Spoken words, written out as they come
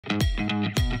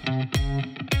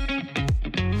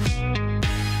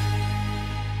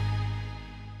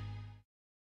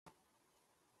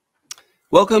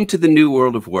Welcome to the New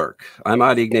World of Work. I'm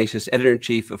Adi Ignatius,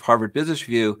 Editor-in-Chief of Harvard Business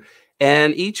Review,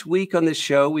 and each week on this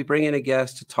show, we bring in a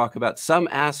guest to talk about some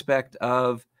aspect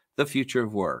of the future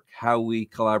of work, how we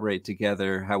collaborate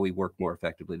together, how we work more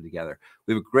effectively together.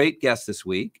 We have a great guest this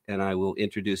week, and I will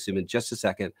introduce him in just a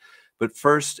second. But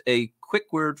first, a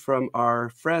quick word from our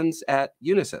friends at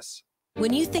Unisys.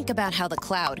 When you think about how the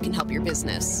cloud can help your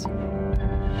business,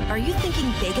 are you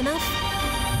thinking big enough?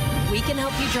 We can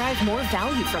help you drive more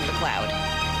value from the cloud.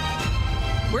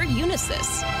 We're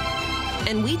Unisys,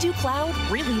 and we do cloud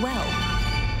really well.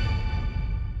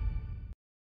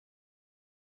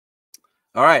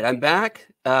 All right, I'm back.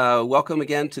 Welcome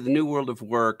again to the New World of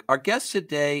Work. Our guest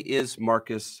today is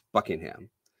Marcus Buckingham.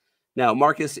 Now,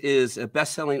 Marcus is a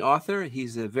best-selling author.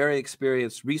 He's a very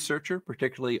experienced researcher,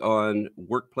 particularly on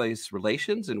workplace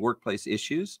relations and workplace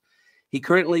issues. He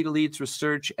currently leads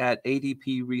research at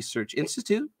ADP Research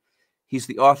Institute. He's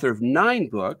the author of 9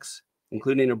 books,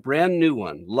 including a brand new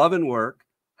one, Love and Work,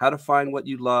 How to Find What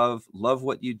You Love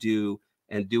What You Do,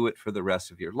 and Do It for the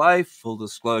Rest of Your Life. Full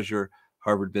disclosure,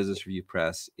 Harvard Business Review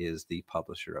Press is the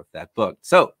publisher of that book.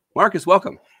 So, Marcus,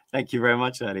 welcome. Thank you very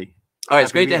much, Adi. All right,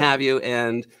 it's great to have you.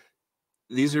 And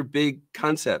these are big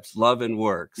concepts, love and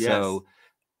work. Yes. So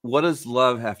what does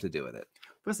love have to do with it?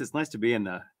 First, it's nice to be in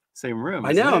the same room.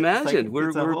 I know, it? imagine.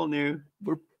 It's a whole new...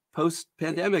 We're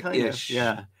post-pandemic-ish.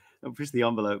 Yeah, I'll push the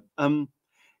envelope.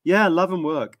 Yeah, love and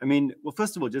work. I mean, well,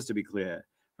 first of all, just to be clear,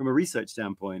 from a research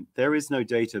standpoint, there is no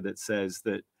data that says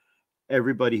that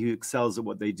everybody who excels at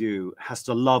what they do has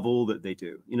to love all that they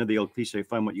do. You know, the old cliche,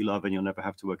 find what you love and you'll never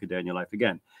have to work a day in your life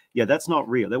again. Yeah, that's not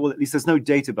real. Well, at least there's no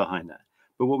data behind that.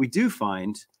 But what we do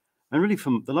find, and really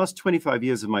from the last 25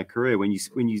 years of my career, when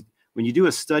you do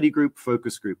a study group,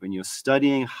 focus group, and you're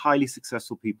studying highly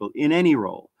successful people in any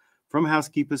role, from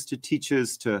housekeepers to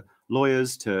teachers to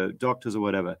lawyers to doctors or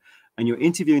whatever, and you're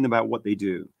interviewing them about what they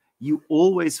do, you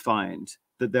always find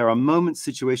that there are moments,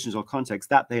 situations, or contexts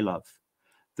that they love.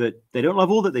 That they don't love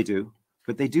all that they do,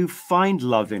 but they do find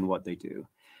love in what they do.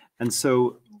 And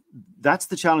so that's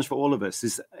the challenge for all of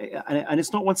us, and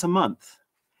it's not once a month.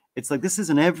 It's like this is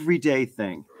an everyday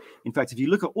thing. In fact, if you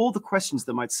look at all the questions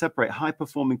that might separate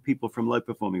high-performing people from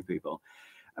low-performing people,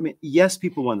 I mean, yes,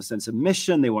 people want a sense of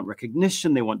mission, they want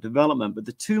recognition, they want development, but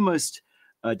the two most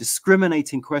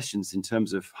discriminating questions in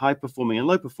terms of high-performing and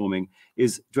low-performing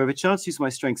is, do I have a chance to use my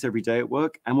strengths every day at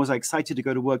work? And was I excited to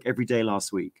go to work every day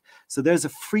last week? So there's a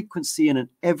frequency and an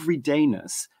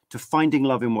everydayness to finding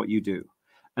love in what you do.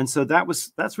 And so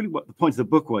that's really what the point of the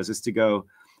book was, is to go,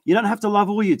 you don't have to love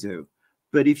all you do,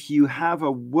 but if you have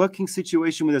a working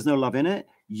situation where there's no love in it,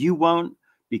 you won't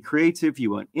be creative, you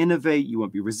won't innovate, you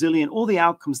won't be resilient. All the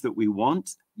outcomes that we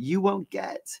want, you won't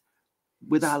get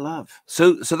without love.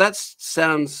 So that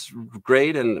sounds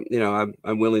great, and you know,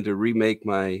 I'm willing to remake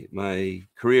my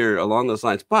career along those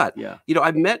lines. But yeah, you know,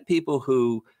 I've met people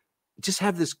who just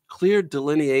have this clear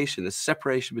delineation, this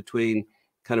separation between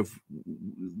kind of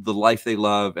the life they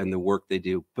love and the work they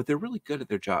do, but they're really good at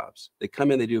their jobs. They come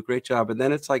in, they do a great job, and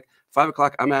then it's like 5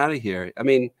 o'clock, I'm out of here. I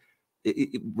mean,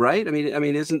 right? I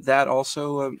mean, isn't that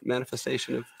also a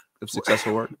manifestation of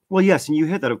successful work? Well, yes, and you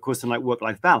hear that, of course, in like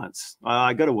work-life balance.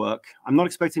 I go to work. I'm not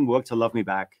expecting work to love me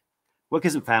back. Work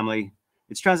isn't family.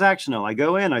 It's transactional. I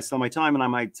go in, I sell my time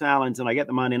and my talent, and I get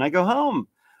the money, and I go home,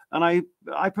 and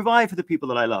I provide for the people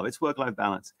that I love. It's work-life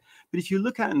balance. But if you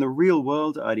look at it in the real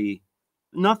world, Adi,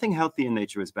 nothing healthy in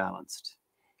nature is balanced.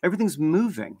 Everything's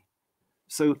moving.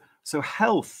 So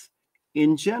health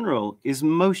in general is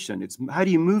motion. It's how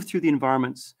do you move through the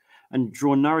environments and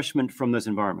draw nourishment from those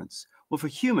environments? Well, for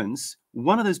humans,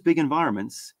 one of those big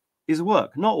environments is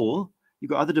work. Not all.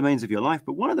 You've got other domains of your life,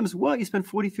 but one of them is work. You spend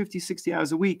 40, 50, 60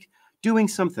 hours a week doing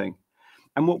something.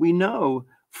 And what we know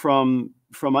from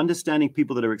understanding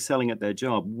people that are excelling at their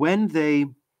job, when they're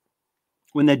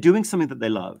doing something that they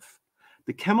love,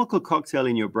 the chemical cocktail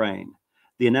in your brain,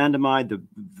 the anandamide, the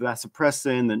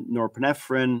vasopressin, the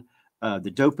norepinephrine,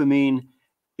 the dopamine,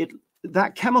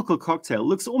 that chemical cocktail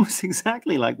looks almost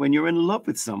exactly like when you're in love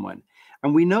with someone.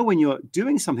 And we know when you're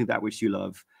doing something that which you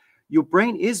love, your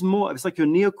brain is more, it's like your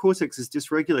neocortex is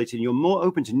dysregulated, and you're more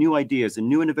open to new ideas and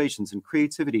new innovations and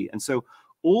creativity. And so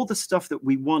all the stuff that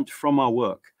we want from our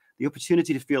work, the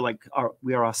opportunity to feel like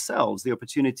we are ourselves, the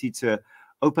opportunity to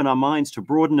open our minds, to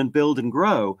broaden and build and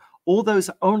grow, all those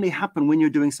only happen when you're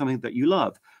doing something that you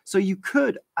love. So you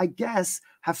could, I guess,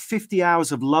 have 50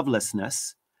 hours of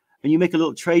lovelessness, and you make a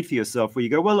little trade for yourself where you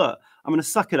go, well, look, I'm going to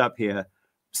suck it up here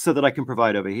so that I can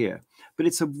provide over here. But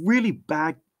it's a really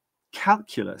bad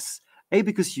calculus. A,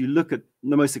 because you look at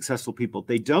the most successful people,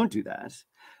 they don't do that.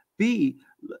 B,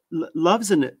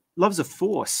 love's a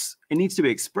force. It needs to be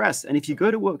expressed. And if you go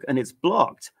to work and it's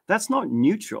blocked, that's not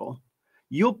neutral.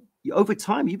 Over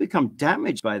time, you become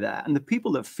damaged by that. And the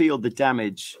people that feel the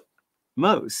damage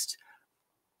most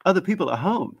are the people at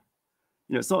home.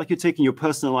 You know, it's not like you're taking your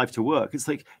personal life to work. It's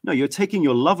like, no, you're taking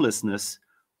your lovelessness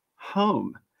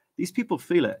home. These people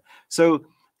feel it. So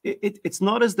it's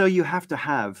not as though you have to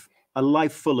have a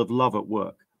life full of love at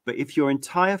work. But if your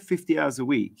entire 50 hours a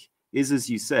week is, as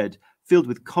you said, filled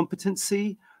with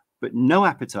competency, but no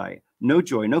appetite, no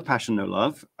joy, no passion, no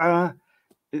love,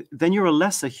 then you're a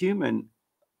lesser human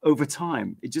over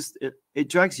time. It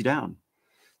drags you down.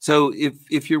 So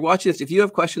if you're watching this, if you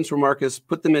have questions for Marcus,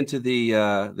 put them into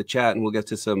the chat, and we'll get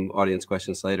to some audience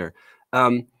questions later.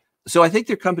 So I think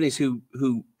there are companies who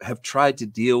have tried to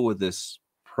deal with this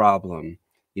problem,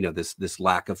 you know, this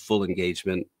lack of full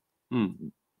engagement,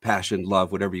 passion,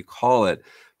 love, whatever you call it,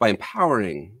 by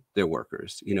empowering their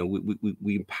workers. You know,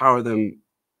 we empower them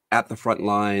at the front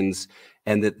lines,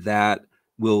 and that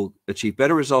will achieve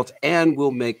better results and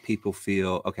will make people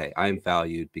feel, okay, I'm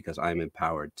valued because I'm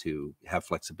empowered to have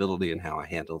flexibility in how I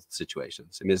handle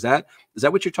situations. I mean, is that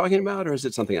what you're talking about, or is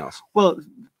it something else? Well,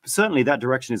 certainly that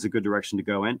direction is a good direction to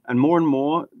go in. And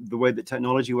more, the way that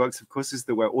technology works, of course, is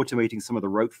that we're automating some of the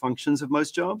rote functions of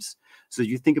most jobs. So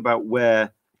you think about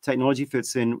where technology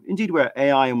fits in, indeed where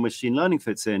AI and machine learning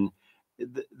fits in,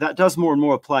 that does more and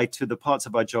more apply to the parts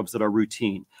of our jobs that are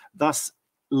routine, thus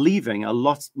leaving a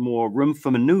lot more room for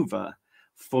maneuver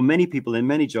for many people in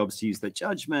many jobs to use their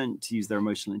judgment, to use their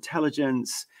emotional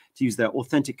intelligence, to use their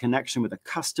authentic connection with a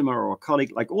customer or a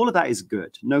colleague. Like, all of that is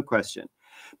good, no question.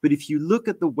 But if you look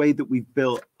at the way that we've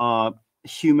built our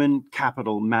human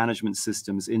capital management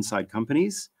systems inside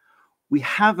companies, we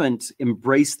haven't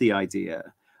embraced the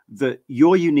idea that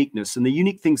your uniqueness and the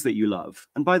unique things that you love.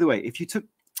 And by the way, if you took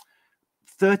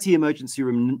 30 emergency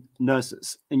room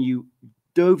nurses and you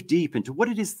dove deep into what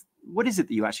it is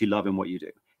that you actually love in what you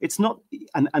do, it's not,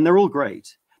 and they're all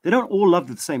great. They don't all love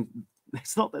the same.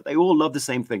 It's not that they all love the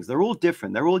same things. They're all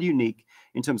different. They're all unique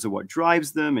in terms of what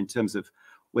drives them, in terms of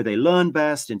where they learn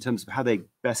best, in terms of how they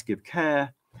best give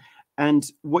care. And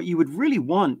what you would really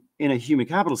want in a human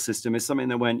capital system is something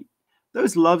that, when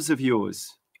those loves of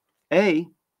yours, A,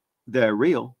 they're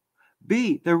real,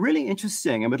 B, they're really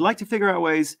interesting, and would like to figure out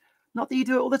ways, not that you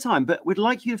do it all the time, but we'd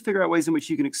like you to figure out ways in which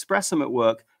you can express them at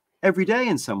work every day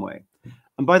in some way.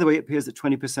 And by the way, it appears that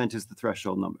 20% is the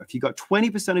threshold number. If you've got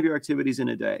 20% of your activities in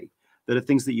a day that are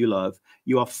things that you love,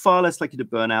 you are far less likely to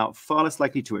burn out, far less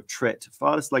likely to attrit,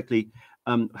 far less likely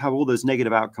have all those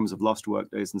negative outcomes of lost work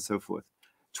days and so forth.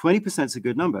 20% is a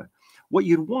good number. What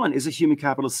you'd want is a human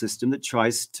capital system that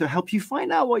tries to help you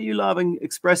find out what you love and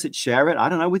express it, share it, I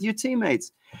don't know, with your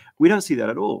teammates. We don't see that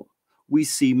at all. We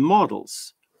see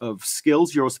models of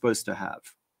skills you're supposed to have,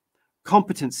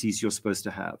 competencies you're supposed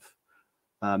to have,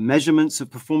 measurements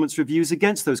of performance reviews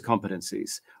against those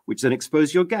competencies, which then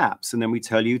expose your gaps. And then we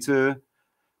tell you to,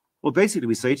 well, basically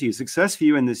we say to you, success for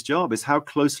you in this job is how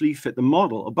closely you fit the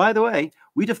model. Oh, by the way,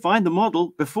 we defined the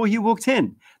model before you walked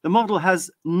in. The model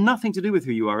has nothing to do with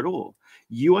who you are at all.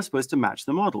 You are supposed to match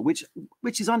the model, which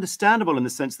is understandable in the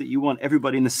sense that you want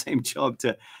everybody in the same job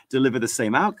to deliver the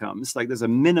same outcomes. Like, there's a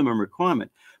minimum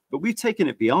requirement. But we've taken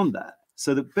it beyond that,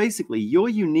 so that basically your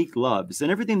unique loves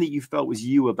and everything that you felt was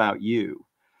you about you,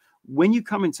 when you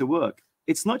come into work,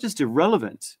 it's not just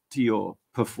irrelevant to your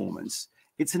performance,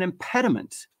 it's an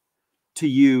impediment to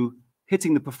you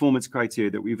hitting the performance criteria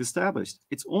that we've established.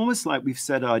 It's almost like we've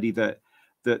said, Adi, that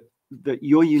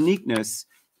your uniqueness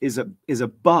is a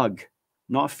bug,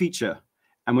 not a feature.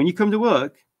 And when you come to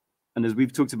work, and as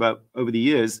we've talked about over the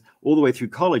years, all the way through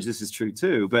college, this is true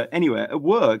too. But anyway, at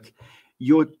work,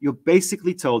 you're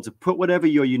basically told to put whatever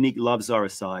your unique loves are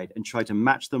aside and try to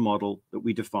match the model that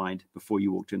we defined before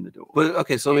you walked in the door. Well,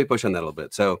 okay, so let me push on that a little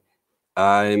bit. So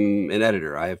I'm an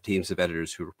editor. I have teams of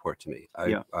editors who report to me.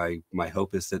 My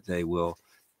hope is that they will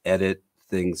edit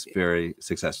things very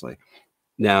successfully.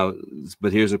 Now,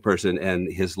 but here's a person, and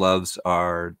his loves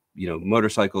are, you know,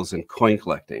 motorcycles and coin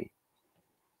collecting.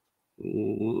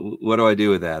 What do I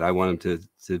do with that? I want him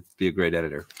to be a great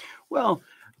editor. Well,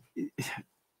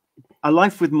 a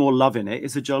life with more love in it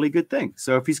is a jolly good thing.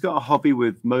 So if he's got a hobby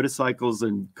with motorcycles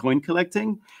and coin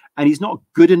collecting, and he's not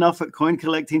good enough at coin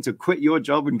collecting to quit your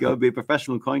job and go be a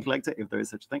professional coin collector, if there is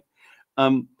such a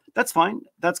thing, that's fine.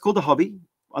 That's called a hobby.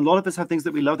 A lot of us have things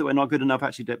that we love that we're not good enough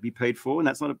actually to be paid for, and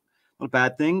that's not a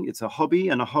bad thing. It's a hobby,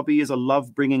 and a hobby is a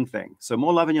love-bringing thing. So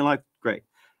more love in your life, great.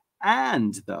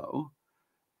 And though,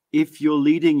 if you're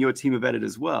leading your team of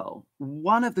editors well,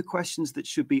 one of the questions that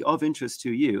should be of interest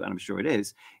to you, and I'm sure it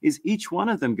is each one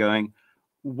of them going,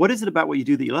 what is it about what you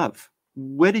do that you love?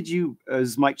 Where did you,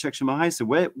 as Mike Csikszentmihalyi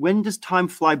said, when does time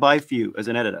fly by for you as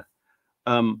an editor?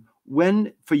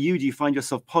 When for you do you find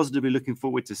yourself positively looking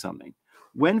forward to something?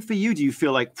 When for you do you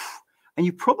feel like, and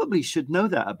you probably should know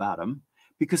that about them,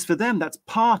 because for them that's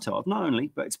part of, not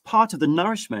only, but it's part of the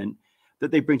nourishment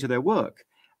that they bring to their work.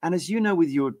 And as you know, with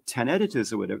your 10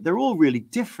 editors or whatever, they're all really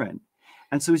different.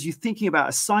 And so as you're thinking about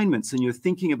assignments and you're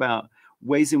thinking about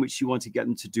ways in which you want to get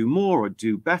them to do more or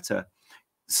do better,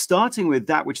 starting with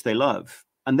that which they love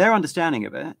and their understanding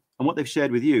of it and what they've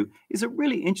shared with you is a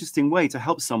really interesting way to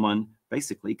help someone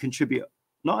basically contribute,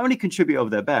 not only contribute over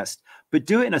their best, but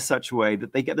do it in a such a way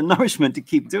that they get the nourishment to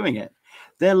keep doing it.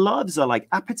 Their loves are like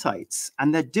appetites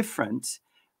and they're different.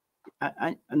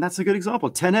 And that's a good example.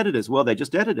 10 editors. Well, they're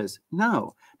just editors.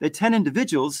 No, they're 10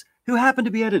 individuals who happen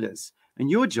to be editors. And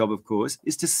your job, of course,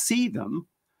 is to see them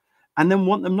and then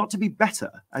want them not to be better,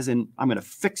 as in, I'm going to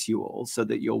fix you all so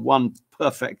that you're one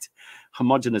perfect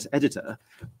homogeneous editor,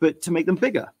 but to make them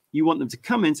bigger. You want them to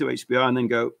come into HBR and then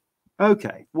go,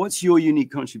 okay, what's your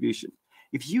unique contribution?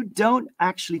 If you don't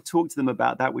actually talk to them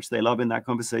about that which they love in that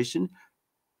conversation,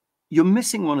 you're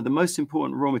missing one of the most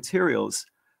important raw materials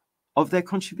of their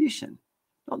contribution.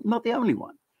 Not the only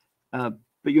one, but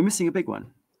you're missing a big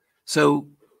one. So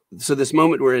this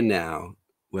moment we're in now,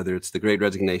 whether it's the Great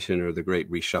Resignation or the Great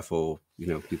Reshuffle,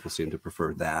 people seem to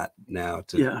prefer that now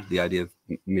to the idea of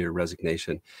mere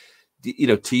resignation.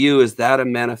 To you, is that a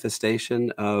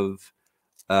manifestation of,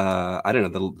 I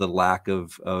don't know, the lack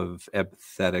of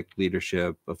empathetic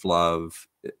leadership, of love,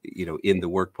 in the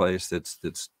workplace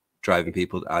that's driving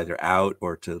people either out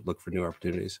or to look for new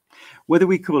opportunities? Whether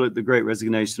we call it the Great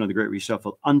Resignation or the Great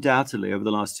Reshuffle, undoubtedly over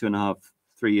the last 2.5,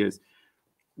 3 years,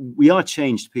 we are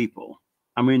changed people.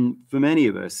 I mean, for many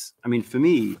of us, for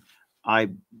me, I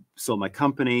sold my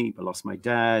company, I lost my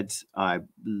dad, I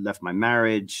left my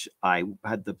marriage, I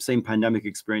had the same pandemic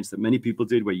experience that many people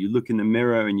did, where you look in the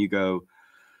mirror and you go,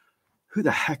 who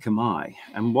the heck am I?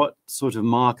 And what sort of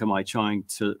mark am I trying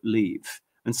to leave?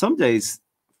 And some days,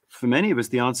 for many of us,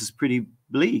 the answer is pretty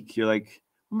bleak. You're like,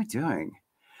 what am I doing?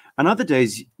 And other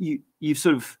days, you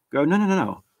sort of go,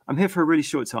 no. I'm here for a really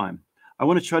short time. I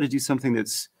want to try to do something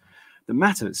that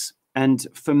matters. And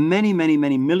for many, many,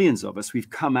 many millions of us, we've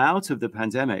come out of the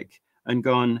pandemic and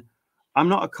gone, I'm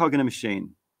not a cog in a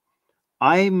machine.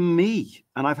 I'm me.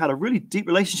 And I've had a really deep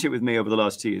relationship with me over the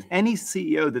last 2 years. Any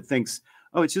CEO that thinks,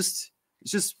 oh, it's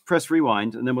just press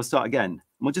rewind and then we'll start again. And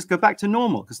we'll just go back to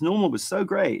normal because normal was so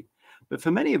great. But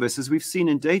for many of us, as we've seen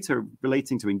in data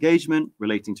relating to engagement,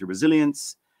 relating to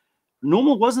resilience,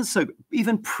 normal wasn't so good,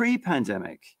 even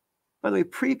pre-pandemic. By the way,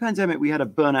 pre-pandemic, we had a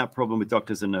burnout problem with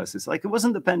doctors and nurses. Like, it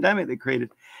wasn't the pandemic that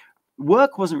created,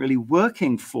 work wasn't really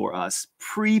working for us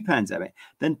pre-pandemic.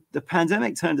 Then the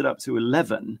pandemic turned it up to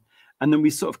 11. And then we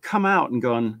sort of come out and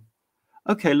gone,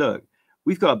 okay, look,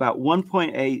 we've got about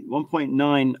 1.8,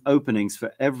 1.9 openings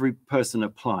for every person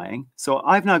applying. So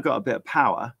I've now got a bit of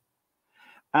power.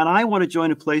 And I want to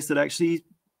join a place that actually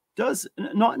does,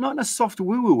 not in a soft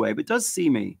woo-woo way, but does see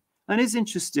me and is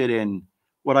interested in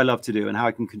what I love to do and how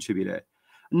I can contribute it.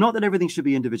 Not that everything should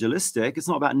be individualistic. It's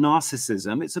not about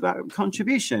narcissism. It's about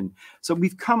contribution. So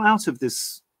we've come out of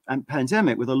this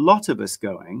pandemic with a lot of us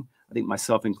going, I think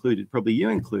myself included, probably you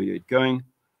included, going,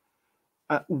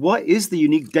 what is the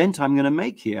unique dent I'm going to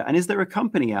make here? And is there a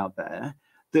company out there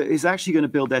that is actually going to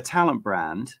build their talent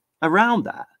brand around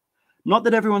that? Not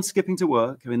that everyone's skipping to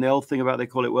work. I mean, the old thing about they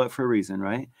call it work for a reason,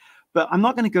 right? But I'm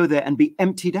not going to go there and be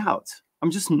emptied out.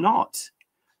 I'm just not.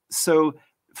 So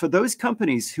for those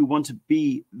companies who want to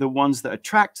be the ones that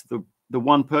attract the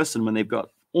one person when they've got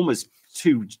almost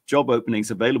 2 job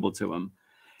openings available to them,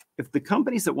 if the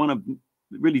companies that want to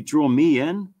really draw me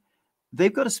in,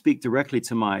 they've got to speak directly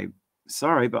to my,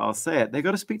 sorry, but I'll say it, they've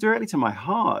got to speak directly to my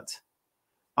heart.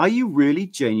 Are you really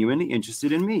genuinely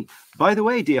interested in me? By the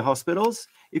way, dear hospitals,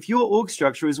 if your org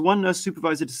structure is 1 nurse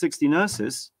supervisor to 60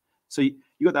 nurses, so you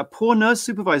got that poor nurse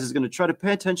supervisor is going to try to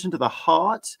pay attention to the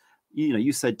heart.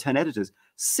 You said 10 editors,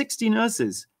 60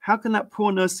 nurses. How can that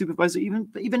poor nurse supervisor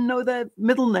even know their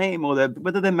middle name or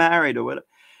whether they're married or whatever,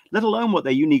 let alone what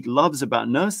their unique loves about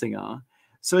nursing are?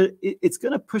 So it's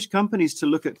going to push companies to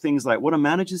look at things like, what are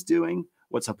managers doing?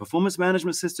 What's our performance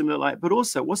management system look like? But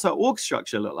also, what's our org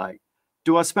structure look like?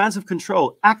 Do our spans of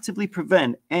control actively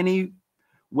prevent any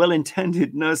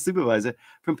well-intended nurse supervisor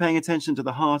from paying attention to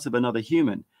the heart of another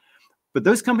human? But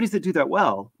those companies that do that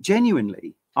well,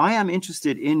 genuinely, I am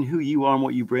interested in who you are and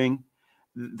what you bring.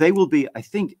 They will be, I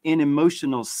think, in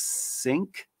emotional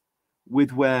sync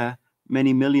with where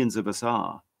many millions of us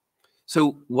are.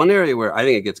 So one area where I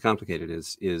think it gets complicated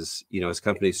is as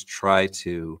companies try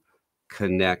to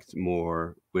connect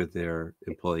more with their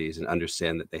employees and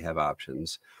understand that they have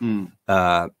options.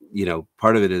 Part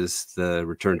of it is the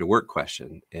return to work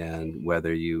question, and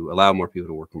whether you allow more people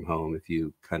to work from home, if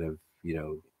you kind of,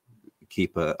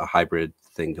 keep a hybrid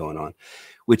thing going on,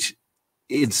 which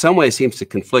in some ways seems to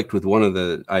conflict with one of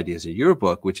the ideas in your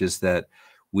book, which is that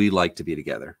we like to be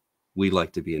together. We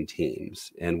like to be in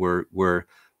teams, and we're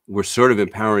sort of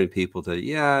empowering people to,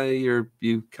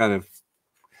 you kind of,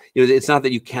 it's not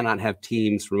that you cannot have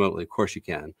teams remotely. Of course you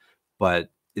can, but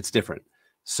it's different.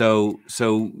 So, is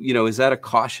that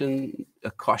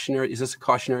is this a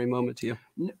cautionary moment to you?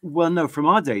 Well, no, from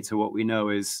our data, what we know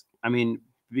is,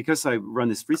 because I run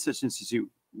this research institute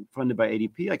funded by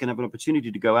ADP, I can have an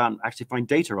opportunity to go out and actually find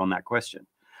data on that question.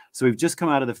 So we've just come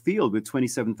out of the field with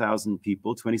 27,000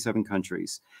 people, 27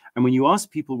 countries. And when you ask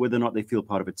people whether or not they feel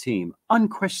part of a team,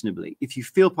 unquestionably, if you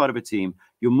feel part of a team,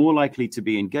 you're more likely to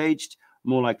be engaged,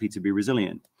 more likely to be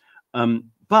resilient.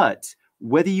 But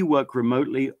whether you work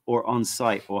remotely or on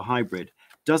site or hybrid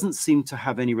doesn't seem to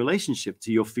have any relationship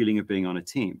to your feeling of being on a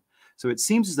team. So it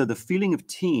seems as though the feeling of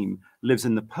team lives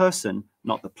in the person,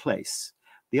 not the place.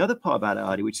 The other part about it,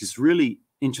 Adi, which is really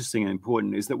interesting and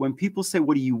important, is that when people say,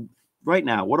 what do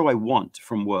I want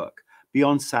from work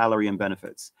beyond salary and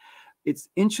benefits? It's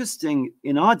interesting,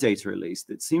 in our data at least,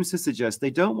 it seems to suggest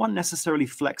they don't want necessarily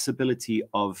flexibility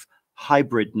of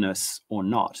hybridness or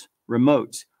not,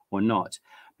 remote or not.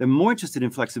 They're more interested in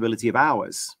flexibility of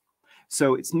hours.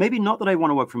 So it's maybe not that I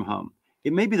want to work from home.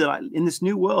 It may be that in this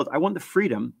new world, I want the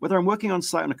freedom, whether I'm working on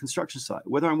site on a construction site,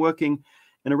 whether I'm working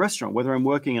in a restaurant, whether I'm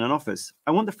working in an office,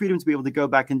 I want the freedom to be able to go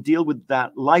back and deal with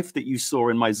that life that you saw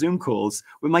in my Zoom calls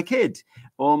with my kid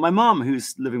or my mom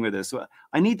who's living with us. So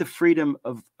I need the freedom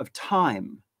of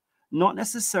time, not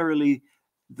necessarily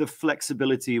the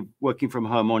flexibility of working from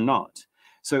home or not.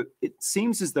 So it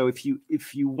seems as though if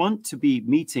you want to be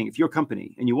meeting, if you're a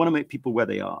company and you want to meet people where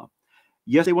they are,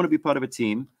 yes, they want to be part of a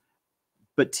team,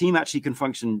 but team actually can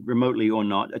function remotely or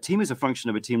not. A team is a function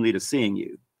of a team leader seeing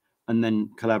you and then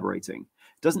collaborating.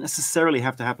 It doesn't necessarily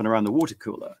have to happen around the water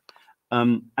cooler.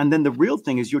 And then the real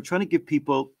thing is you're trying to give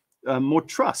people more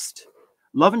trust.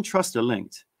 Love and trust are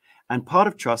linked. And part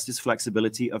of trust is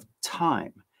flexibility of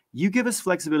time. You give us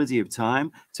flexibility of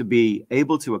time to be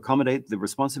able to accommodate the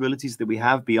responsibilities that we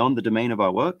have beyond the domain of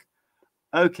our work.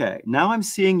 Okay, now I'm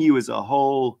seeing you as a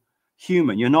whole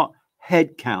human. You're not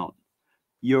head count.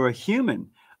 You're a human.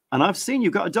 And I've seen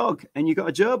you've got a dog and you got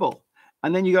a gerbil.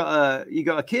 And then you got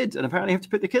a kid, and apparently you have to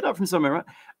pick the kid up from somewhere, right?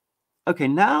 Okay,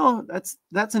 now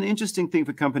that's an interesting thing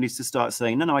for companies to start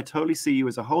saying, no, I totally see you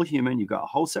as a whole human. You've got a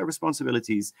whole set of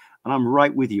responsibilities, and I'm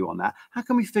right with you on that. How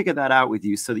can we figure that out with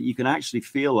you so that you can actually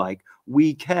feel like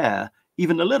we care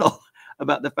even a little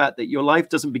about the fact that your life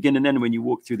doesn't begin and end when you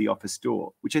walk through the office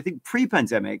door, which I think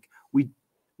pre-pandemic, we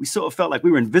sort of felt like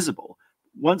we were invisible.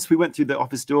 Once we went through the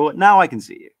office door, now I can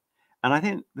see you. And I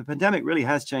think the pandemic really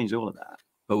has changed all of that.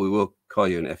 But we will call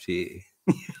you an FTE.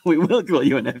 We will call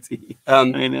you an FTE.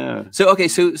 I know. So okay,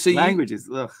 so languages.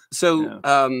 So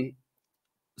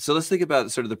let's think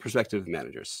about sort of the perspective of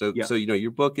managers. So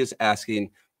your book is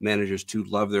asking managers to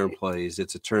love their employees.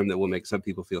 It's a term that will make some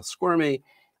people feel squirmy,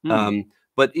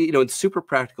 but in super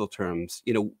practical terms,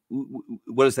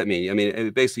 what does that mean? I mean,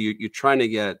 basically, you're trying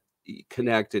to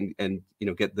connect and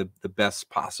get the best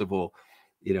possible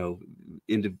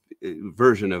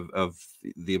version of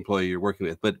the employee you're working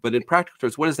with, but in practical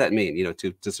terms, what does that mean?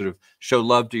 To sort of show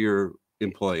love to your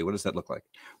employee, what does that look like?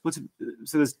 Well,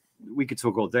 we could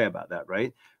talk all day about that,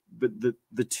 right? But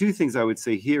the two things I would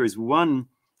say here is, one,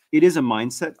 it is a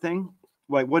mindset thing.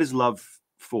 Like, what is love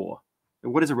for?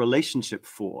 What is a relationship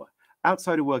for?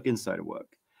 Outside of work, inside of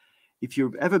work. If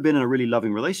you've ever been in a really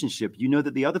loving relationship, you know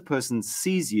that the other person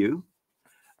sees you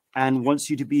and wants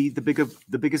you to be the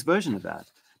biggest version of that.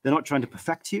 They're not trying to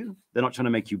perfect you. They're not trying to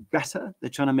make you better.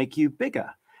 They're trying to make you bigger.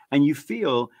 And you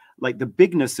feel like the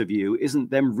bigness of you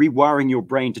isn't them rewiring your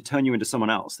brain to turn you into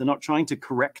someone else. They're not trying to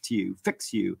correct you,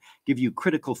 fix you, give you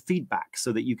critical feedback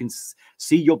so that you can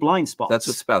see your blind spots. That's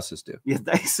what spouses do. Yeah,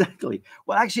 exactly.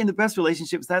 Well, actually, in the best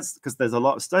relationships, that's because there's a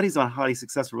lot of studies on highly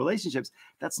successful relationships.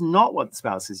 That's not what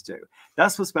spouses do.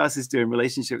 That's what spouses do in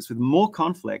relationships with more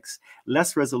conflicts,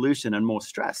 less resolution, and more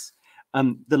stress.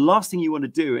 The last thing you want to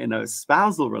do in a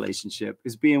spousal relationship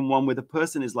is be in one where the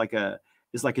person is like a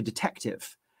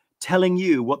detective, telling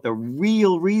you what the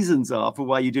real reasons are for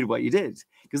why you did what you did.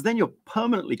 Because then you're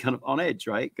permanently kind of on edge,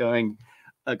 right? Going,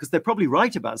 because they're probably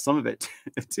right about some of it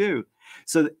too.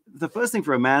 So the first thing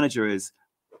for a manager is,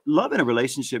 love in a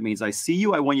relationship means I see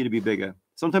you, I want you to be bigger.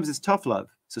 Sometimes it's tough love.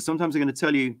 So sometimes I'm going to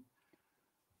tell you,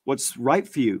 what's right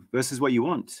for you versus what you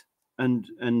want. And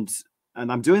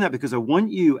I'm doing that because I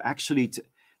want you actually to,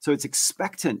 so it's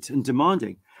expectant and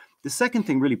demanding. The second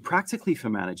thing really practically for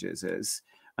managers is,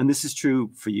 and this is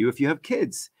true for you if you have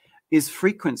kids, is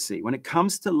frequency. When it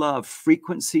comes to love,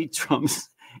 frequency trumps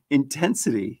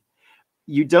intensity.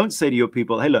 You don't say to your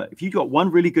people, hey, look, if you got one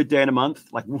really good day in a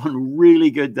month, like one really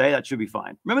good day, that should be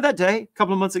fine. Remember that day a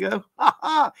couple of months ago?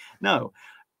 No.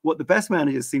 What the best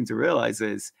managers seem to realize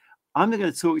is, I'm going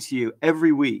to talk to you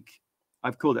every week.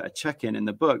 I've called it a check-in in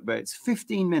the book, but it's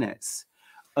 15 minutes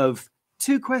of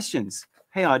 2 questions.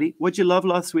 Hey, Adi, what'd you love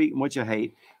last week and what'd you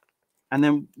hate? And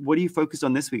then what are you focused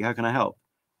on this week? How can I help?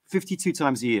 52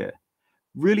 times a year.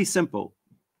 Really simple.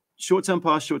 Short-term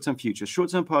past, short-term future,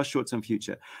 short-term past, short-term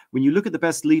future. When you look at the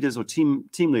best leaders or team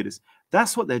leaders,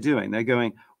 that's what they're doing. They're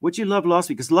going, what'd you love last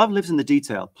week? Because love lives in the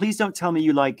detail. Please don't tell me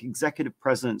you like executive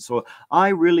presence or I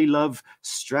really love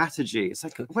strategy. It's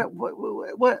like,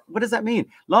 what does that mean?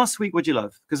 Last week, what'd you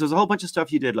love? Because there's a whole bunch of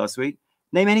stuff you did last week.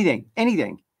 Name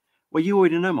anything. Well, you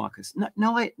already know, Marcus.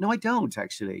 No, I don't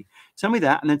actually. Tell me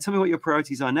that, and then tell me what your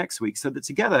priorities are next week so that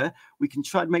together we can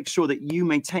try to make sure that you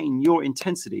maintain your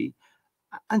intensity.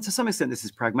 And to some extent, this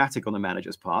is pragmatic on the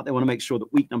manager's part. They want to make sure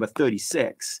that week number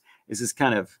 36 is as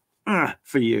kind of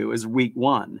for you as week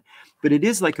 1. But it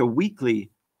is like a weekly,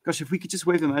 gosh, if we could just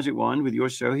wave a magic wand with your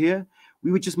show here,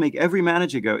 we would just make every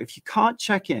manager go, if you can't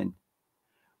check in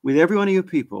with every one of your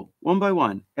people, one by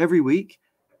one, every week,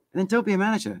 then don't be a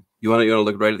manager. You want to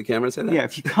look right at the camera and say that? Yeah,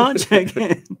 if you can't check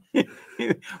in.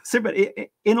 So, but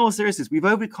in all seriousness, we've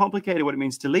overcomplicated what it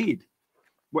means to lead.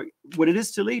 What it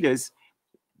is to lead is,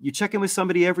 you check in with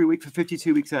somebody every week for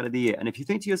 52 weeks out of the year. And if you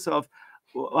think to yourself,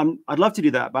 well, I'd love to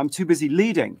do that, but I'm too busy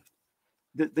leading,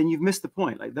 then you've missed the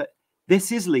point. Like that,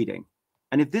 this is leading.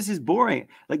 And if this is boring,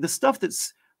 like the stuff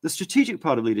that's the strategic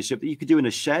part of leadership that you could do in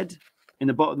a shed, in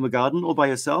the bottom of a garden, or by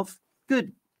yourself,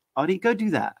 good, Adi, go do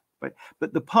that.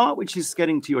 But the part which is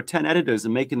getting to your 10 editors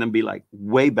and making them be like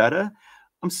way better,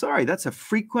 I'm sorry, that's a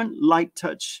frequent light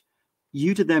touch.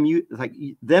 You to them, you like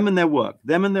them and their work,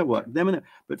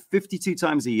 but 52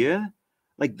 times a year,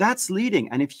 like that's leading.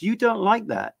 And if you don't like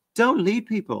that, don't lead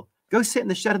people. Go sit in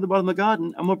the shed at the bottom of the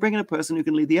garden and we'll bring in a person who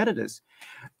can lead the editors.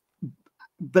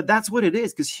 But that's what it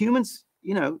is, because humans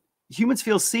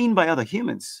feel seen by other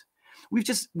humans.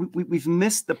 We've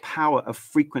missed the power of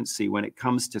frequency when it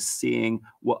comes to seeing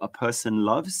what a person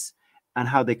loves and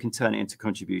how they can turn it into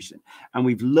contribution. And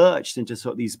we've lurched into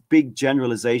sort of these big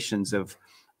generalizations of,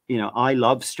 I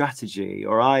love strategy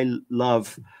or I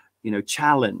love,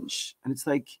 challenge. And it's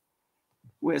like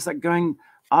going,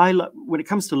 when it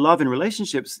comes to love in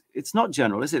relationships, it's not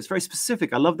general, is it? It's very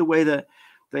specific. I love the way that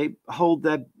they hold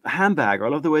their handbag, or I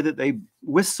love the way that they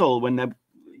whistle when they're,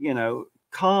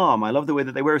 calm. I love the way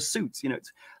that they wear a suit.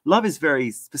 Love is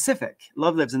very specific.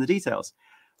 Love lives in the details.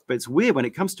 But it's weird when it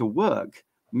comes to work,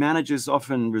 managers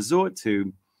often resort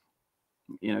to,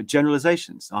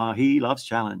 generalizations. He loves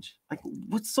challenge. Like,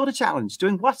 what sort of challenge?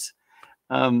 Doing what?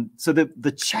 So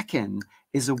the check-in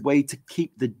is a way to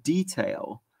keep the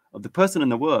detail of the person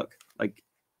and the work like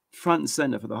front and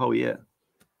center for the whole year.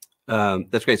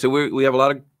 That's great. So we have a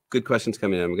lot of good questions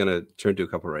coming in. I'm going to turn to a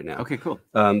couple right now. Okay, cool.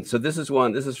 So this is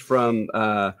one. This is from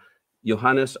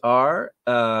Johannes R.,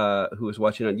 who is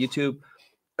watching on YouTube.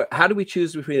 How do we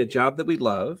choose between a job that we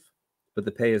love, but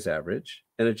the pay is average,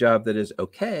 and a job that is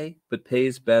okay, but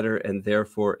pays better and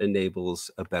therefore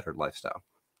enables a better lifestyle?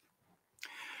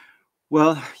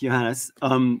 Well, Johannes,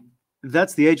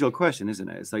 that's the age-old question, isn't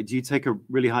it? It's like, do you take a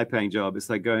really high-paying job? It's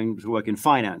like going to work in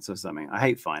finance or something. I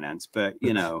hate finance, but,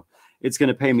 it's going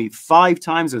to pay me 5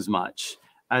 times as much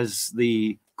as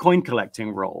the coin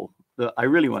collecting role that I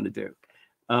really want to do.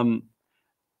 And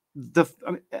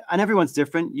everyone's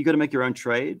different. You got to make your own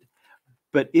trade.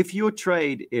 But if your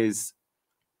trade is,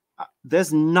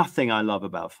 there's nothing I love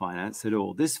about finance at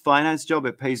all. This finance job,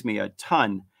 it pays me a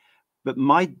ton. But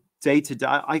my day-to-day,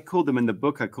 I call them in the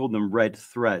book, I call them red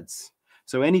threads.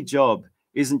 So any job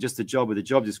isn't just a job with a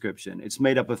job description. It's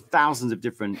made up of thousands of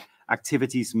different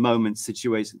activities, moments,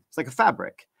 situations. It's like a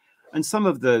fabric. And some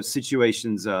of the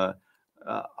situations are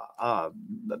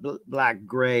black,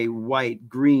 gray, white,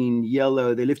 green,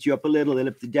 yellow. They lift you up a little, they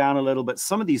lift you down a little. But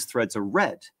some of these threads are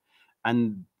red.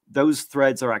 And those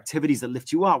threads are activities that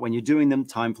lift you up. When you're doing them,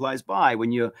 time flies by.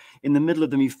 When you're in the middle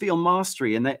of them, you feel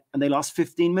mastery. And they last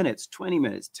 15 minutes, 20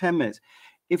 minutes, 10 minutes.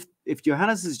 If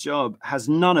Johannes's job has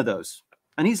none of those,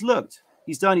 and he's looked,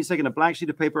 he's taken a blank sheet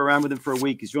of paper around with him for a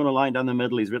week. He's drawn a line down the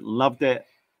middle. He's written loved it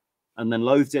and then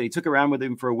loathed it. He took it around with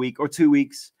him for a week or 2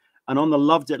 weeks. And on the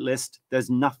loved it list, there's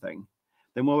nothing.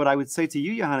 Then what I would say to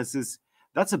you, Johannes, is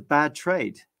that's a bad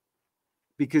trade.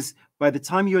 because by the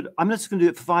time I'm just going to do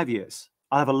it for 5 years.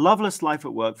 I'll have a loveless life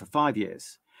at work for 5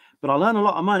 years, but I'll earn a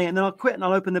lot of money and then I'll quit and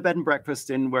I'll open the bed and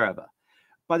breakfast in wherever.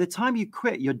 By the time you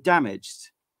quit, you're damaged.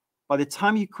 By the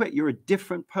time you quit, you're a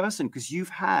different person because you've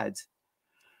had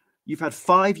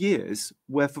 5 years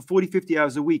where for 40, 50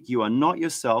 hours a week, you are not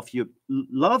yourself.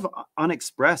 Love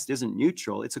unexpressed isn't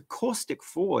neutral. It's a caustic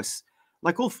force.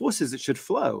 Like all forces, it should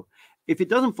flow. If it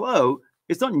doesn't flow,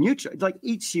 it's not neutral. It like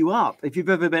eats you up. If you've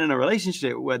ever been in a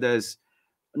relationship where there's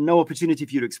no opportunity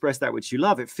for you to express that which you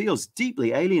love, it feels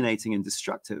deeply alienating and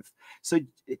destructive. So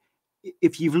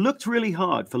if you've looked really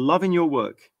hard for love in your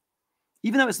work,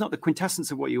 even though it's not the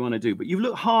quintessence of what you want to do, but you've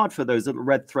looked hard for those little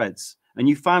red threads and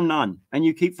you found none and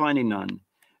you keep finding none,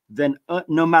 then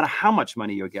no matter how much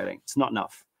money you're getting, it's not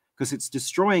enough because it's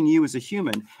destroying you as a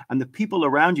human. And the people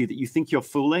around you that you think you're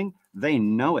fooling, they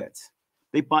know it.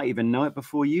 They might even know it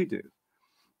before you do.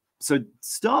 So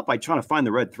start by trying to find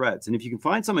the red threads. And if you can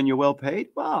find some and you're well paid,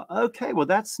 well, okay, well,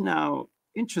 that's now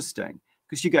interesting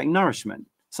because you're getting nourishment,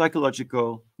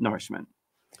 psychological nourishment.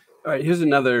 All right, here's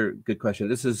another good question.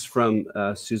 This is from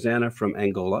Susanna from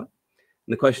Angola. And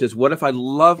the question is, what if I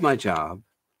love my job,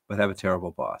 but have a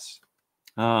terrible boss?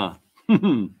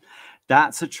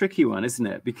 That's a tricky one, isn't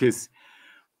it? Because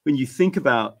when you think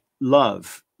about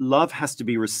love, love has to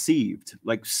be received.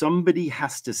 Like somebody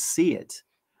has to see it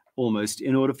almost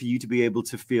in order for you to be able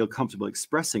to feel comfortable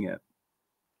expressing it.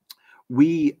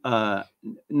 We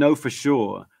know for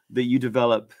sure that you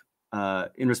develop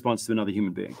in response to another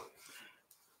human being.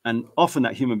 And often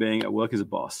that human being at work is a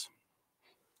boss.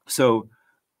 So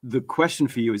the question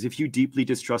for you is, if you deeply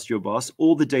distrust your boss,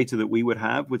 all the data that we would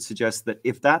have would suggest that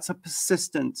if that's a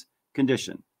persistent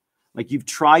condition, like you've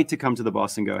tried to come to the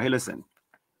boss and go, hey, listen,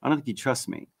 I don't think you trust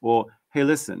me. Or, hey,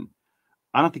 listen,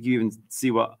 I don't think you even see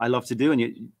what I love to do. And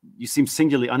you seem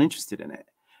singularly uninterested in it.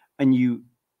 And you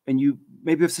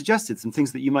maybe have suggested some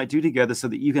things that you might do together so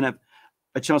that you can have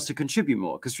a chance to contribute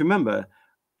more. Because remember,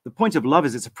 the point of love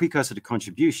is it's a precursor to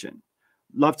contribution.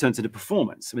 Love turns into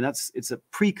performance. I mean, it's a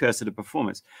precursor to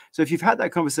performance. So if you've had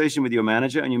that conversation with your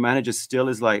manager and your manager still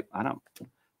is like, I'm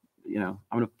going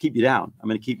to keep you down. I'm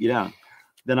going to keep you down.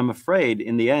 Then I'm afraid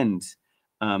in the end,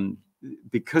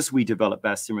 because we develop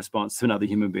best in response to another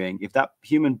human being, if that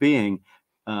human being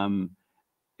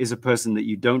is a person that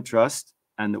you don't trust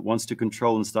and that wants to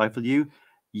control and stifle you,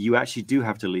 you actually do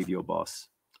have to leave your boss,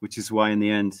 which is why in the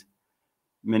end,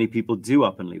 many people do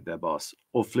up and leave their boss,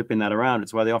 or flipping that around.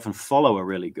 It's why they often follow a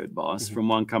really good boss from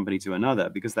one company to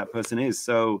another, because that person is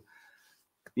so,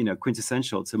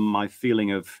 quintessential to my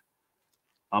feeling of,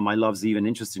 are my loves even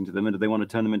interesting to them? And do they want to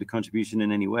turn them into contribution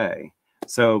in any way?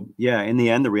 So yeah, in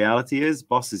the end, the reality is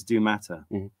bosses do matter.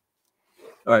 All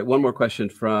right. One more question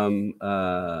from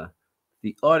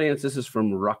the audience. This is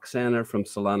from Roxana from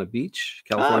Solana Beach,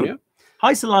 California. Oh,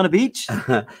 hi, Solana Beach.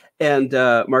 And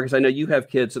Marcus, I know you have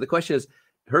kids. So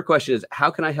her question is, how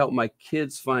can I help my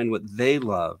kids find what they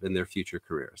love in their future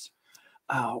careers?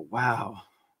 Oh, wow.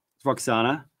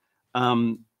 Roxana,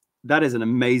 that is an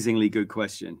amazingly good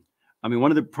question. I mean,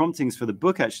 one of the promptings for the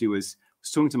book actually was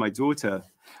talking to my daughter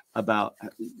about,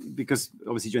 because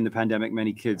obviously during the pandemic,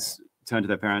 many kids turned to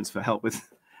their parents for help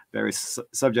with various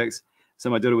subjects. So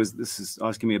my daughter was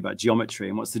asking me about geometry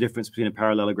and what's the difference between a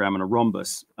parallelogram and a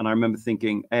rhombus. And I remember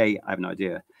thinking, A, I have no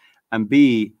idea. And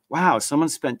B, wow, someone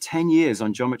spent 10 years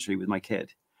on geometry with my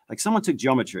kid. Like someone took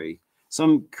geometry,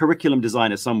 some curriculum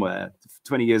designer somewhere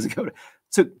 20 years ago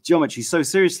took geometry so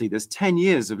seriously. There's 10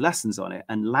 years of lessons on it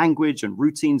and language and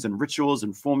routines and rituals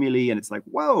and formulae. And it's like,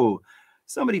 whoa,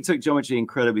 somebody took geometry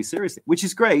incredibly seriously, which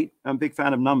is great. I'm a big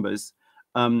fan of numbers.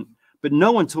 But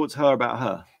no one taught her about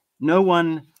her. No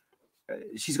one,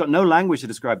 she's got no language to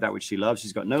describe that which she loves.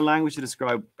 She's got no language to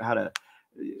describe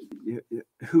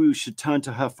who should turn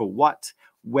to her for what,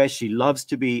 where she loves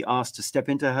to be asked to step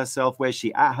into herself, where is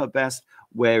she at her best,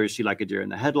 where is she like a deer in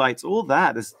the headlights, all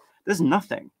that. There's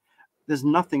nothing. There's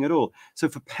nothing at all. So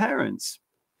for parents,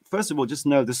 first of all, just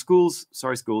know the schools,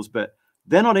 but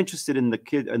they're not interested in the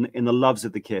kid and in the loves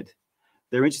of the kid.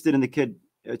 They're interested in the kid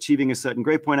achieving a certain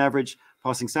grade point average,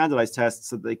 passing standardized tests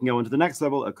so that they can go on to the next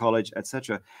level at college,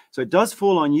 etc. So it does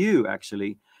fall on you,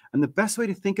 actually. And the best way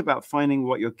to think about finding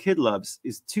what your kid loves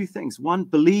is two things. One,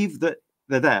 believe that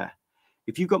they're there.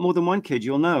 If you've got more than one kid,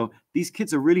 you'll know these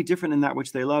kids are really different in that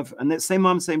which they love. And that same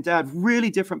mom, same dad, really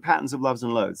different patterns of loves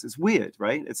and loathes. It's weird,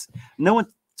 right? No one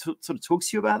sort of talks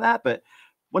to you about that. But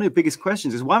one of the biggest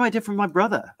questions is, why am I different from my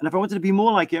brother? And if I wanted to be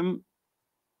more like him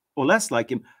or less like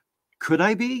him, could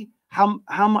I be?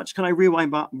 How much can I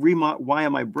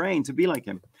rewire my brain to be like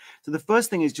him? So the first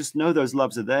thing is just know those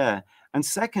loves are there. And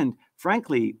second,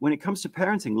 frankly, when it comes to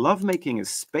parenting, lovemaking is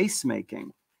space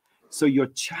making. So your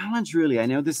challenge really, I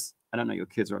know this, I don't know your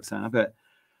kids, Roxana, but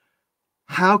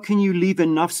how can you leave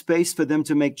enough space for them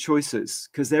to make choices?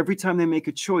 Because every time they make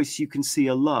a choice, you can see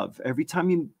a love. Every time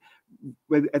you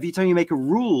make a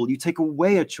rule, you take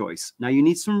away a choice. Now you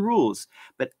need some rules,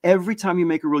 but every time you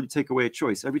make a rule, you take away a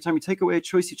choice. Every time you take away a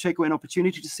choice, you take away an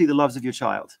opportunity to see the loves of your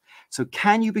child. So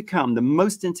can you become the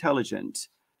most intelligent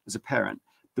as a parent,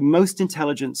 the most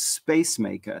intelligent space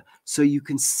maker, so you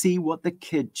can see what the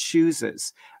kid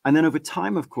chooses? And then over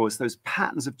time, of course, those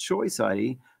patterns of choice,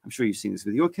 Adi, I'm sure you've seen this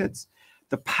with your kids,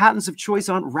 the patterns of choice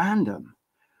aren't random.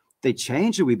 They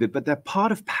change a wee bit, but they're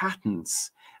part of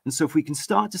patterns. And so if we can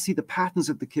start to see the patterns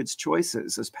of the kids'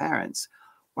 choices as parents,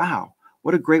 wow,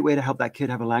 what a great way to help that kid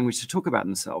have a language to talk about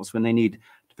themselves when they need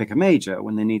to pick a major,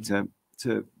 when they need to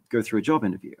go through a job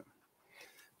interview.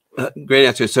 Great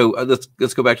answer. So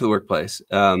let's go back to the workplace.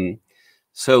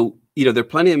 So, there are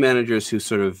plenty of managers who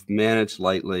sort of manage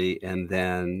lightly, and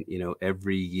then,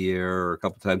 every year or a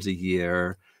couple times a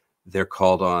year, they're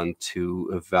called on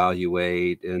to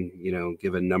evaluate and,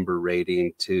 give a number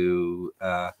rating to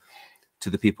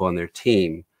the people on their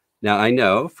team. Now, I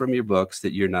know from your books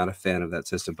that you're not a fan of that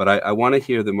system, but I want to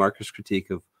hear the Marcus critique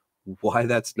of why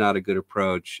that's not a good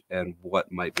approach and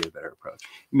what might be a better approach.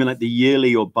 You mean like the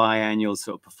yearly or biannual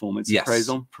sort of performance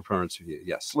appraisal? Performance review,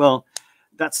 yes. Well,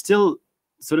 that's still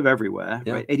sort of everywhere,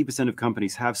 yeah. right? 80% of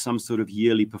companies have some sort of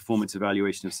yearly performance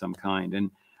evaluation of some kind.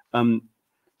 And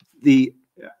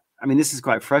this is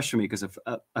quite fresh for me because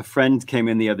a friend came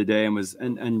in the other day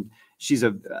and she's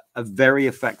a very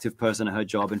effective person at her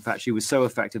job. In fact, she was so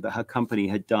effective that her company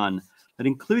had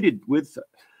included with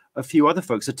a few other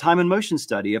folks a time and motion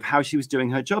study of how she was doing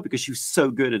her job because she was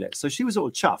so good at it. So she was all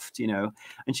chuffed,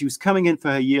 and she was coming in for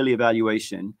her yearly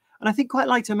evaluation. And I think quite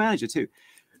liked her manager too.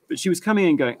 But she was coming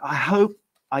in going, I hope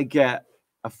I get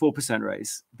a 4%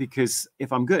 raise, because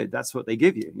if I'm good, that's what they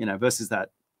give you, versus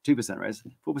that 2% raise,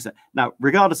 4%. Now,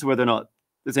 regardless of whether or not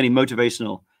there's any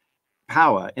motivational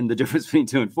power in the difference between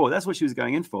 2 and 4, that's what she was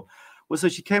going in for. Well, so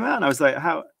she came out and I was like,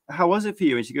 how was it for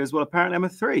you? And she goes, well, apparently I'm a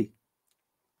 3.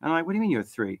 And I'm like, what do you mean you're a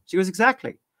 3? She goes,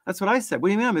 exactly. That's what I said. What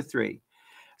do you mean I'm a 3?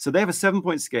 So they have a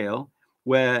 7-point scale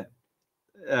where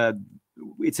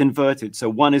it's inverted. So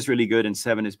 1 is really good and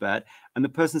 7 is bad. And the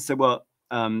person said, well,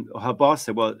 her boss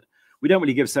said, well, we don't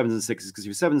really give 7s and 6s because if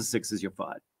you're 7s and 6s, you're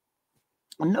fired.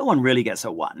 Well, no one really gets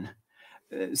a 1.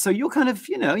 So you're kind of,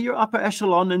 you're upper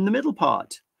echelon in the middle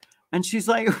part. And she's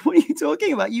like, what are you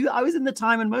talking about? I was in the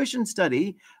time and motion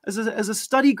study as a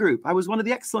study group. I was one of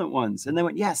the excellent ones. And they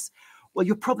went, yes, well,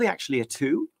 you're probably actually a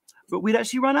 2, but we'd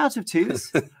actually run out of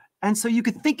 2s. And so you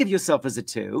could think of yourself as a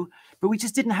 2, but we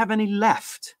just didn't have any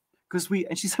left.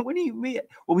 And she said, what do you mean?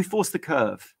 Well, we forced the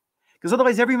curve. Because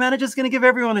otherwise every manager's going to give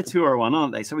everyone a 2 or a 1,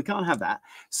 aren't they? So we can't have that.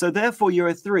 So therefore you're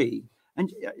a 3. And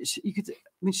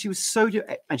she was so,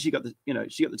 and she got the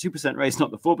 2% raise, not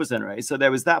the 4% raise. So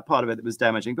there was that part of it that was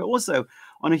damaging. But also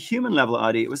on a human level,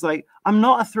 Adi, it was like, I'm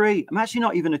not a 3. I'm actually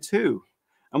not even a 2.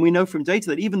 And we know from data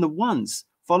that even the 1s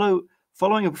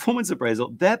following a performance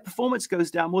appraisal, their performance goes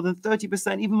down more than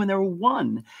 30%, even when they're a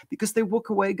 1, because they walk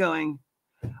away going,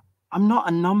 I'm not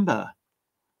a number.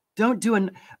 Don't do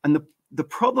and the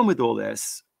problem with all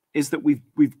this is that we've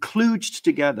kludged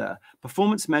together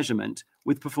performance measurement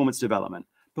with performance development.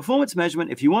 Performance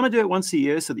measurement, if you want to do it once a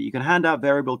year so that you can hand out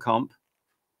variable comp,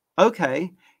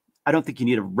 okay. I don't think you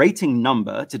need a rating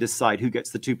number to decide who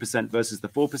gets the 2% versus the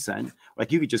 4%.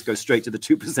 Like you could just go straight to the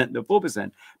 2% and the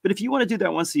 4%. But if you want to do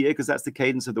that once a year, because that's the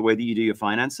cadence of the way that you do your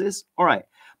finances, all right.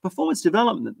 Performance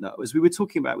development, though, as we were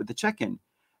talking about with the check-in,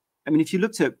 I mean, if you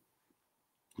looked at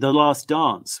The Last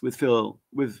Dance with Phil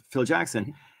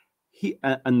Jackson, he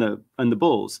and the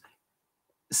Bulls,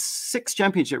 6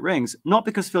 championship rings, not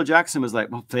because Phil Jackson was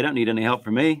like, well, they don't need any help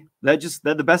from me. They're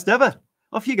the best ever.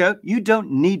 Off you go. You don't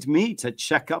need me to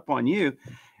check up on you.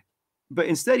 But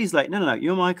instead, he's like, no,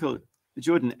 you're Michael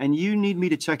Jordan, and you need me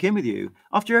to check in with you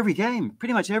after every game,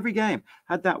 pretty much every game.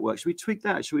 How'd that work? Should we tweak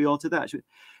that? Should we alter that?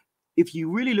 If you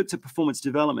really looked at performance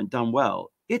development done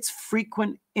well, it's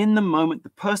frequent in the moment, the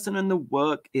person and the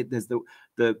work. There's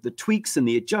the tweaks and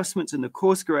the adjustments and the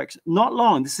course correction. Not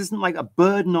long. This isn't like a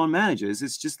burden on managers.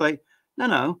 It's just like,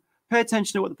 no, pay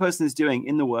attention to what the person is doing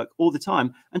in the work all the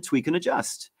time and tweak and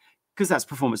adjust, because that's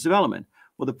performance development.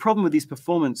 Well, the problem with these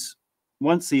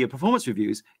once a year performance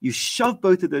reviews, you shove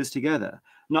both of those together.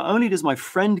 Not only does my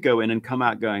friend go in and come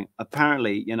out going,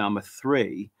 apparently, I'm a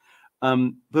 3,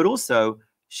 but also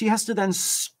she has to then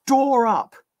store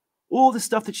up all the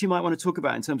stuff that she might want to talk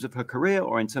about in terms of her career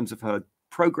or in terms of her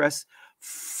progress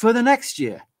for the next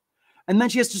year. And then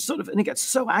she has to and it gets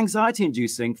so anxiety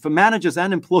inducing for managers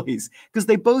and employees because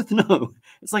they both know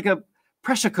it's like a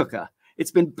pressure cooker.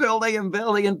 It's been building and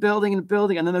building and building and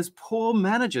building. And then those poor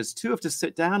managers too have to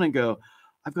sit down and go,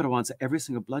 I've got to answer every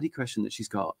single bloody question that she's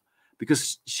got,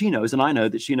 because she knows, and I know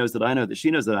that she knows that I know that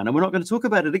she knows that I know. We're not going to talk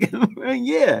about it again for a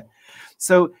year.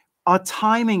 So our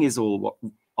timing is all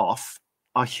off.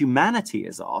 Our humanity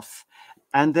is off.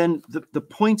 And then the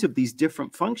point of these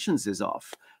different functions is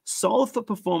off. Solve for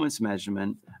performance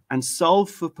measurement and solve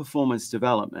for performance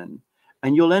development.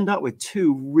 And you'll end up with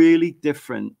two really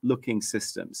different looking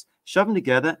systems. Shove them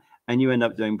together and you end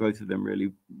up doing both of them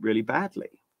really, really badly.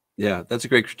 Yeah, that's a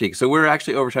great critique. So we're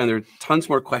actually over time. There are tons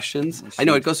more questions. I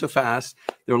know it goes so fast.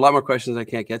 There are a lot more questions I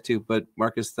can't get to, but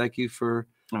Marcus, thank you for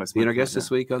being our guest this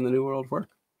week on the New World of Work.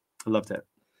 I loved it.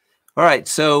 All right.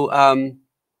 So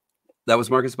that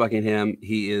was Marcus Buckingham.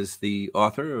 He is the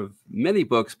author of many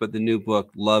books, but the new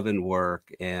book, Love and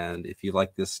Work. And if you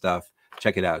like this stuff,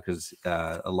 check it out, because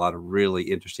a lot of really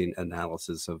interesting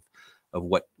analysis of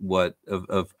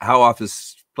how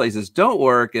office places don't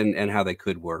work and how they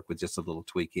could work with just a little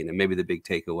tweaking. And maybe the big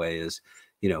takeaway is,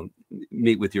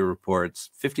 meet with your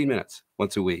reports 15 minutes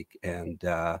once a week and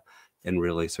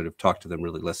really sort of talk to them,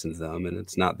 really listen to them. And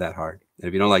it's not that hard. And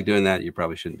if you don't like doing that, you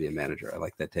probably shouldn't be a manager. I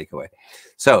like that takeaway.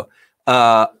 So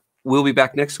we'll be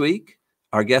back next week.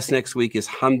 Our guest next week is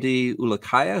Hamdi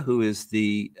Ulukaya, who is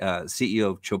the CEO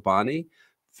of Chobani.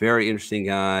 Very interesting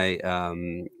guy,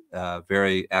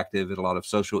 very active in a lot of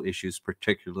social issues,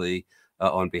 particularly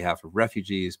on behalf of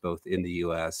refugees, both in the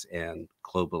U.S. and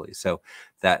globally. So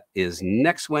that is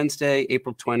next Wednesday,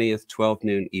 April 20th, 12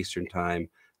 noon Eastern time.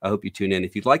 I hope you tune in.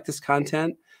 If you'd like this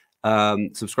content,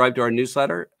 subscribe to our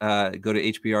newsletter. Go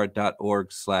to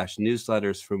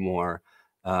hbr.org/newsletters for more.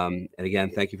 And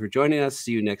again, thank you for joining us.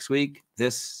 See you next week.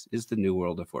 This is the New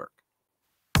World of Work.